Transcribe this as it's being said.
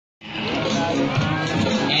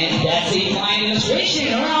And that's a fine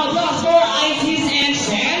illustration. Around applause for Isis and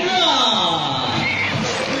Sandra.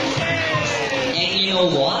 And you know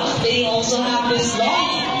what? They also have this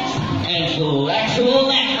song. And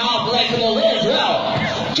flexible and how flexible is, bro.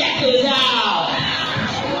 Check this out.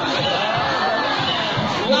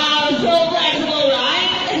 Wow, so flexible, right?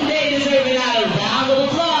 And they deserve another round of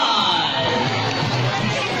applause.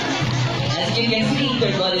 As you can see,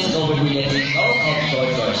 their bodies covered with a tingle of short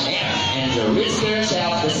hair. And the whiskers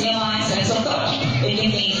have the semi sense of touch. It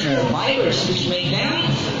contains nerve fibers which make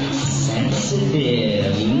them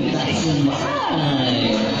sensitive. Nice and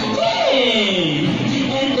fine. Hey!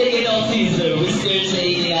 And they can also use their whiskers for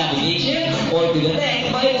easy navigation or to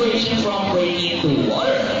detect vibrations from breaking into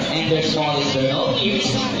water. And their small external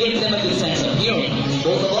ears give them a good sense of hearing,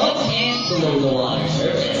 both above and below the water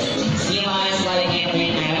surface. Sea lions, like any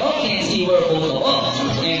marine animal, can see both above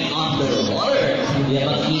and underwater. They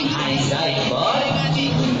have a keen eyesight, but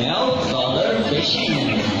no color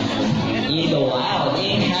vision. In the wild,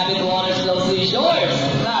 they inhabit waters close to shores,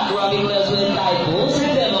 not rocky cliffs with tide pools,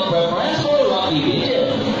 and they have a preference for rocky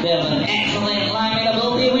beaches. They have an excellent climate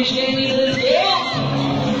ability which can lead to the scale.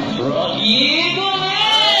 Rocky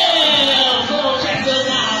Gomel! So check this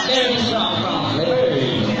out, very strong from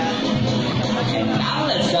livers. And now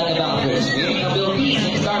let's talk about their swimming abilities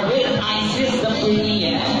and start with Isis the pretty.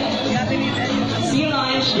 Sea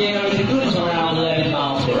lions generally cruise around 11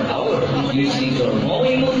 miles per hour using the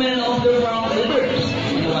rolling movement of their front livers.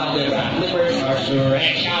 And while their back livers are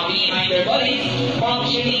stretched out behind their bodies,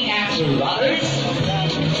 functioning as rudders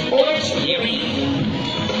or steering.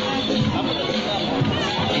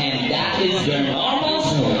 And that is their normal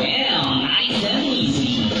swim. Nice and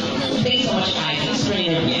easy. Thanks so much, Isis, for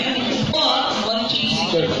your again. But when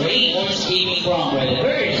chasing their prey or escaping from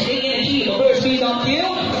predators, they can achieve a burst speed up to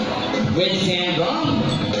with Sandra,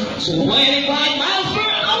 25 miles per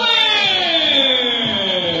hour!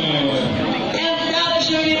 And that is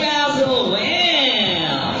 30 miles away!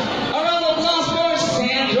 A round of applause for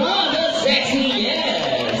Sandra, the sexy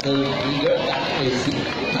yes! So your cat is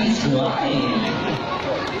nice line.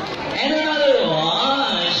 And another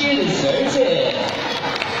one, she deserves it.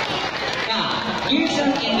 Now, here's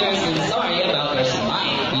an interesting story about their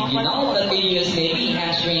slime. Did you know that the US Navy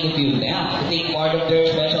has trained a few of them to take part of their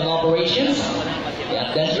special operations?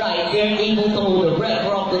 Yeah, that's right. They're able to hold their breath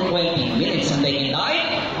for up to 20 minutes and they can dive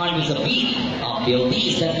hundreds of feet.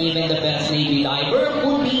 Abilities that even the best Navy diver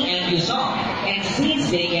would be envious of. And since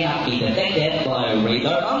they cannot be detected by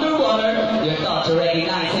radar underwater, your thoughts are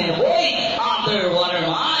recognized and avoid underwater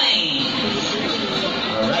mine.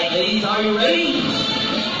 Alright, ladies, are you ready?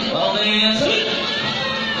 Well then, salute!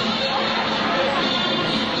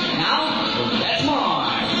 Let's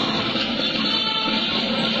march.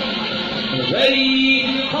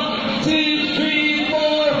 Ready? 1, 2, 3, 4.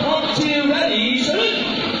 1, 2, ready. Salute.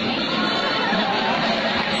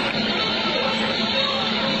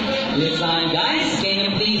 This time, guys, can you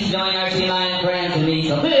please join our sea lion friends in the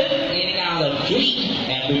salute? In the count of 3.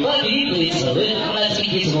 Everybody, please salute. And let's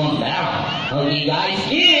take this one down. Okay, guys,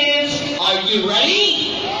 kids, are you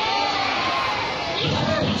ready?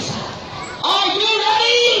 Are you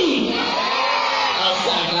ready?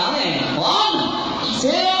 Start counting. 1, 2,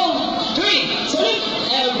 3. Salute,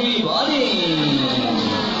 everybody.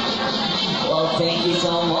 Well, thank you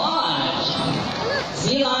so much.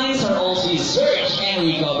 Sea lions are also searched and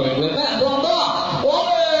recovered with from the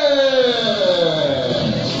water.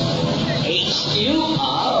 H2O.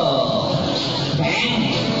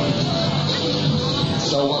 Bang.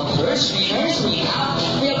 So what first winners we have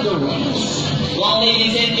the rings. Well,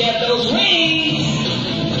 ladies and get those rings.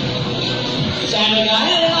 Sandra got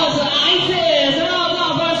it, and also Isis, and all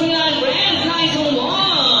of our sea lion friends, nice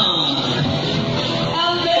one.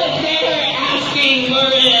 And they're asking for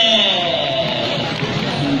it.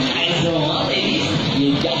 Nice one, ladies, you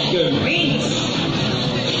got your rings.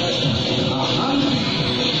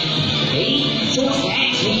 Okay, so what's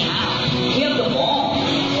next? We have the ball.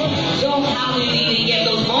 So how do you think they get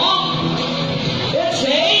those balls? Let's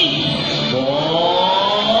say, ball.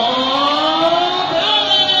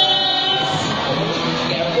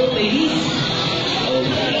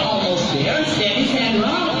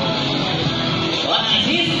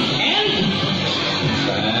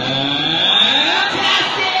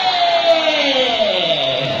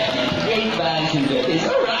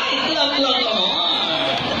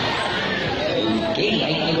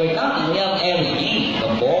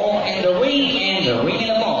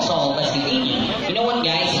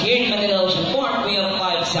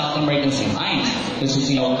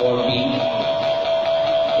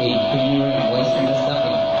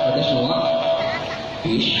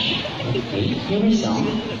 Fish. Okay, here we go.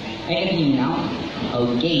 I can hear you now.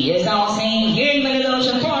 Okay, yes, I was saying here in Manila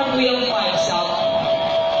Ocean Park, we have 5 South.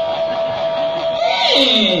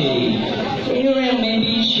 Hey! Anyway,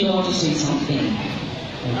 maybe she wants to say something.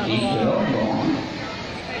 Okay, girl, go on.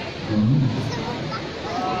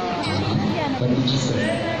 What did you say?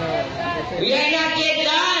 We are not yet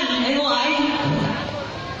done! And why?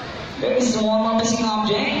 There is one more missing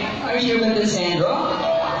object. Are you sure about this, Sandra?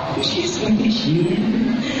 She's finished.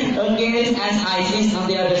 Okay, let's ask Isis on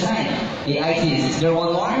the other side. Hey, Isis, is there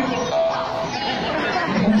one more?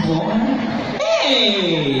 One more?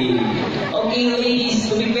 Hey! Okay, ladies,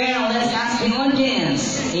 to be fair, let's ask the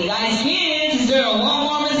audience. Hey, guys, kids, is there one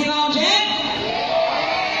more missing object?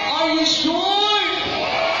 Are you sure?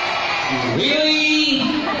 Really?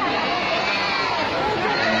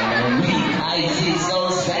 Isis, so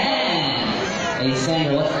sad. Hey,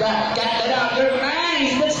 Sandra, what's that? Cut that out your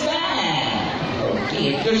eyes, that's bad. Okay,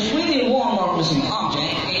 if there's really one more missing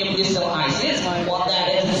object, can you please tell Isis what that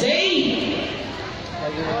is to say?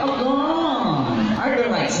 Oh, come on. Are you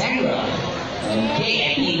right, Sandra?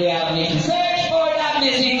 Okay, I think we have a mission search for that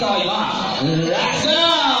missing toy box. Let's go!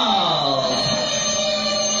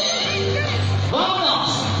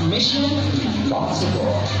 Vámonos! Mission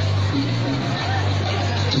impossible.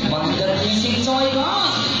 To find the missing toy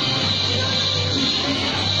box.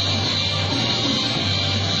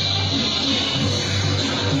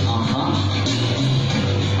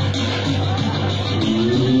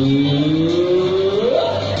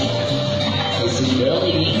 This is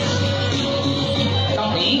really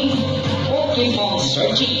nothing. We'll keep on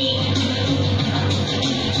searching.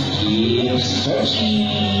 Keep searching.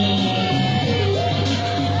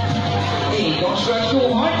 Hey, don't stretch too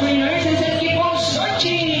hard, trainers. I said keep on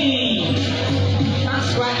searching. Not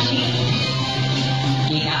scratching.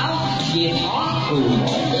 Get out, get on,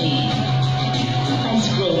 rolling. I'm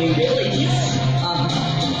scrolling bellies.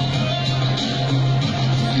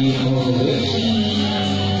 Keep on looking.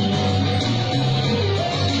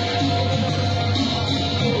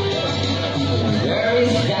 Where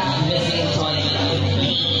is that missing toy?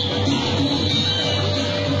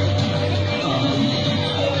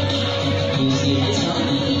 You see this one?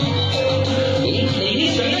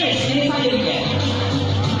 Ladies, trainers, any find it again?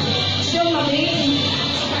 Still nothing?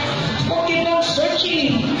 Keep on searching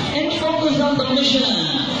and focus on the mission.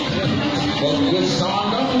 Focus on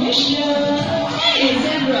the mission. Hey,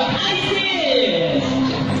 Sandra, Isis!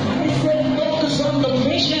 I said focus on the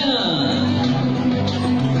mission.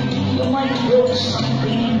 You might build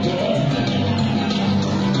something there.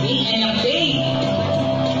 Hey, any update?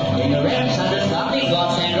 When the reps under something, God,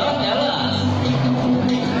 Sandra, tell us.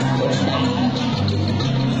 What's that?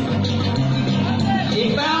 He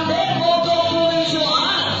found it. We'll go through it to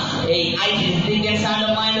us. Hey, Isis, think inside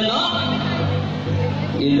of mind alone?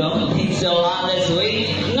 You don't think so honest way?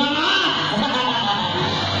 No, no!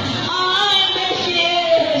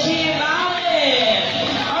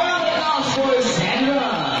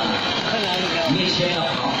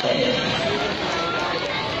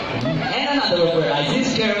 And another one for Isis.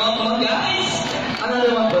 Care about come on, guys.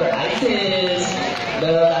 Another one for Isis.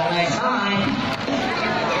 Better luck next time.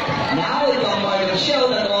 Now it's on part of the show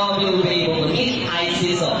that all of you will be able to meet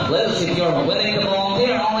Isis of Liz. If you're willing to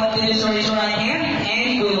volunteer, all I have to do is raise your right hand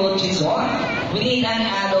and we will choose one. We need an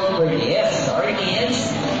adult for this. Sorry,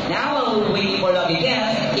 kids. Now while we're waiting for the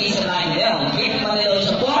guest, please line down. Keep Manila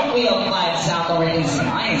Ocean Park. We have 5 South American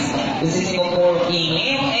smiles. This is single 4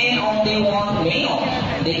 female and only 1 male.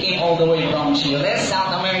 They came all the way from Chile,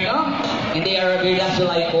 South America, and they are appeared on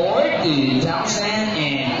July 4,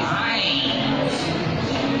 2009.